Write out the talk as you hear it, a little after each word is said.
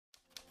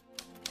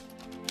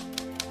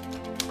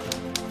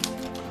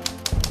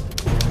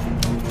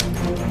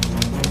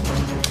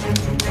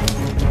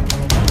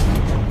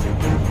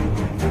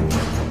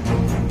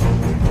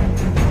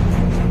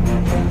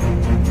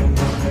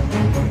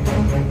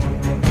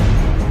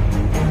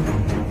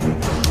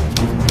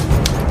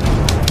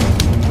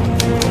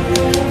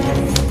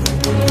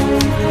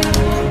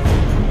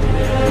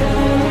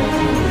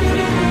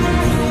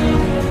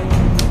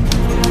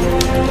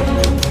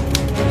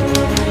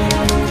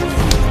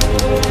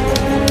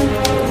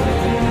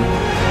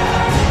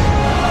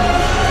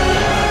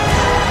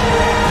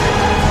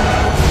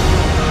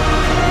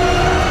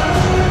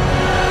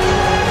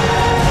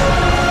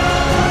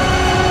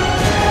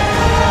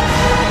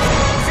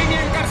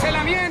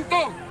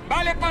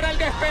para el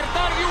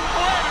despertar de un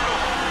pueblo,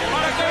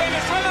 para que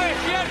Venezuela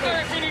despierte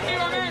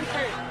definitivamente.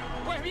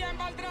 Pues bien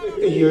valdrá...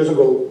 50 years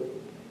ago,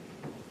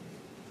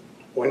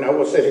 when I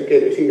was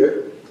educated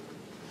here,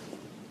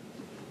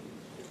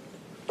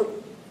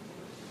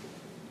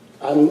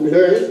 I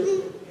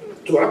learned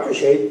to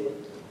appreciate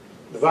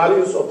the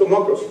values of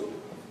democracy.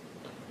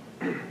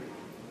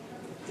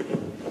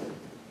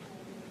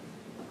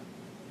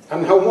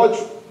 And how much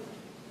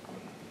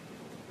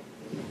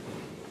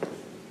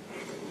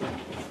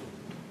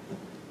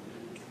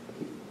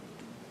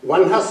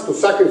one has to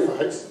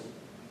sacrifice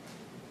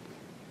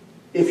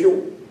if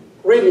you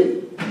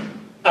really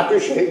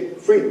appreciate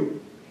freedom.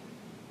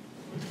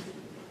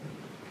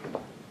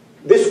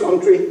 This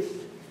country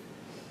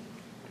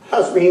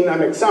has been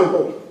an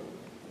example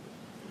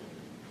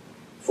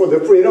for the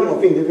freedom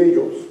of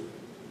individuals,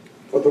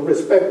 for the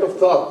respect of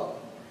thought,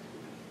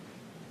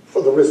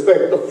 for the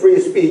respect of free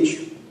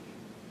speech,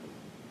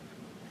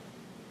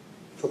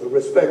 for the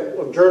respect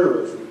of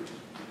journalism.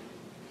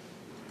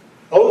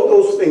 All of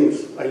those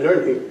things I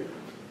learned here.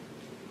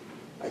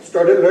 I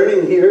started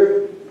learning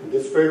here in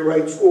this very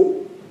right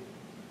school,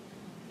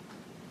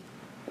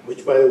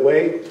 which, by the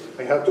way,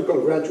 I have to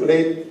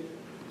congratulate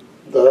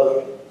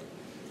the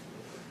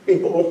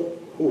people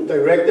who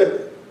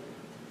directed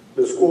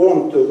the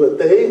school until the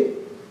day,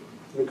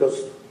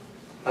 because,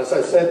 as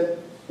I said,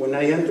 when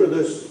I entered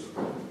this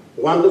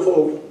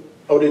wonderful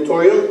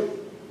auditorium,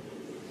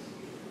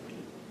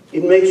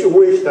 it makes you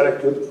wish that I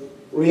could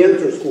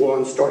re-enter school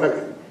and start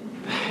again.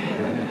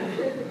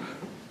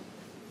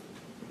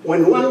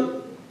 When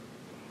one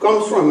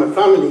comes from a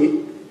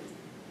family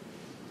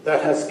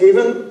that has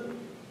given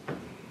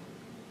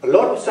a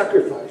lot of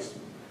sacrifice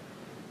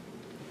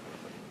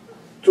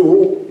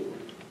to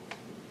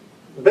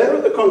better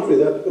the country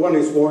that one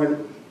is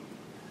born,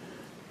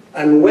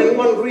 and when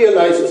one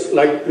realizes,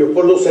 like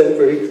Leopoldo said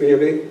very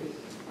clearly,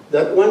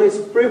 that one is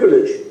a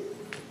privileged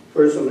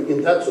person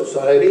in that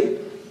society,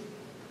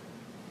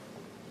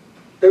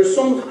 there's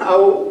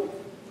somehow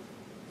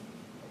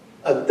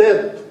a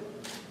debt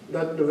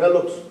that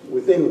develops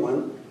within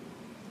one,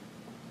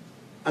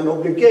 an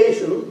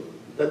obligation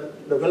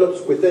that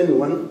develops within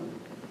one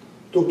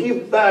to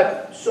give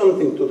back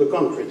something to the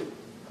country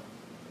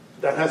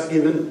that has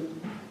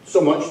given so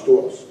much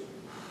to us.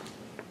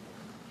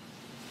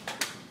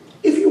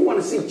 If you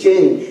want to see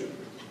change,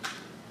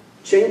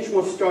 change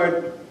must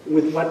start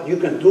with what you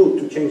can do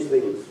to change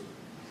things,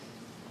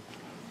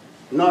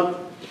 not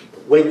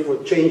wait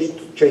for change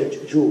to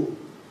change you.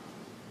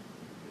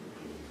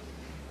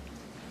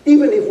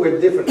 Even if we're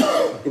different,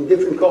 in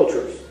different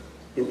cultures,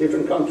 in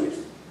different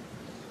countries,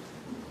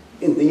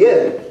 in the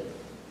end,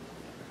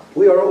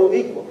 we are all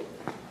equal.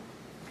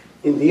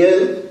 In the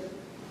end,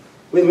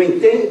 we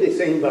maintain the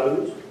same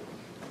values,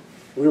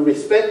 we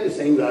respect the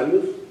same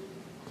values,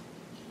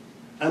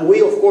 and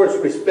we, of course,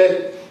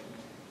 respect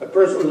a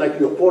person like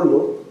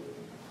Leopoldo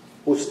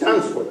who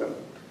stands for them.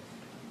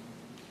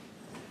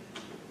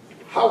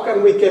 How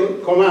can we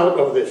come out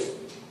of this?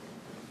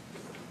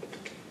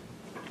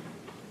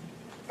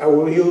 I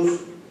will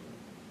use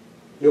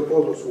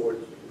Leopoldo's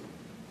words.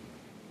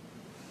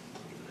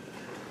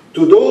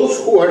 To those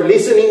who are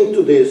listening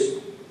to this,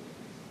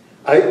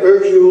 I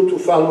urge you to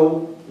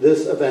follow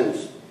these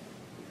events.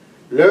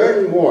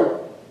 Learn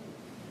more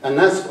and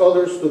ask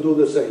others to do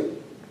the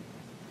same.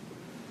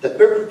 The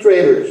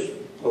perpetrators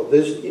of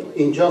this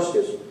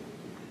injustice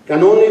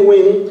can only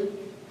win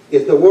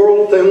if the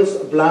world turns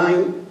a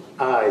blind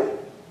eye.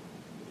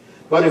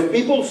 But if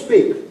people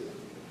speak,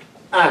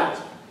 act,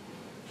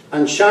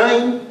 and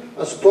shine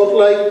a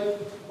spotlight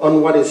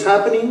on what is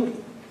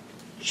happening,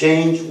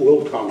 change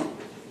will come.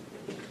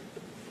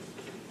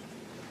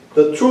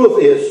 The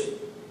truth is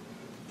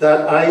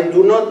that I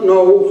do not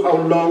know how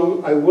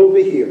long I will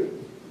be here,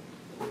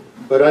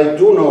 but I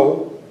do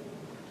know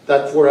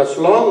that for as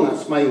long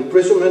as my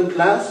imprisonment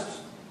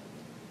lasts,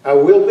 I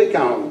will be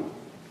calm,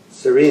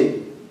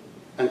 serene,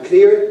 and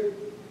clear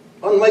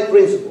on my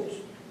principles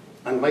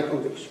and my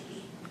convictions.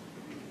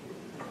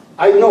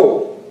 I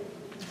know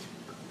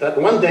that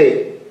one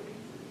day,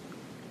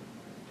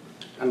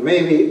 and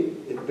maybe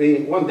it'll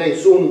be one day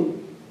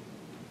soon,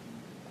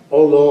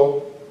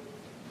 although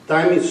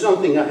time is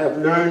something I have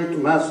learned to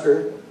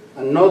master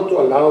and not to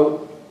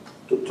allow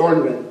to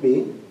torment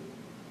me,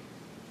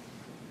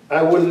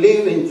 I will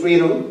live in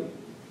freedom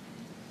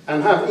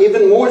and have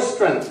even more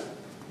strength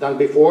than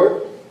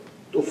before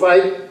to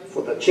fight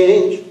for the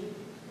change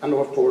and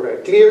for a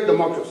clear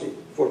democracy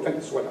for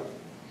Venezuela.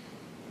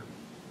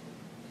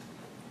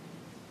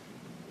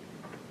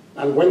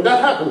 And when that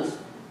happens,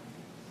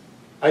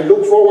 I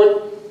look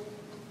forward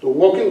to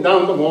walking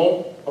down the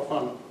Mall of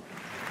Honor.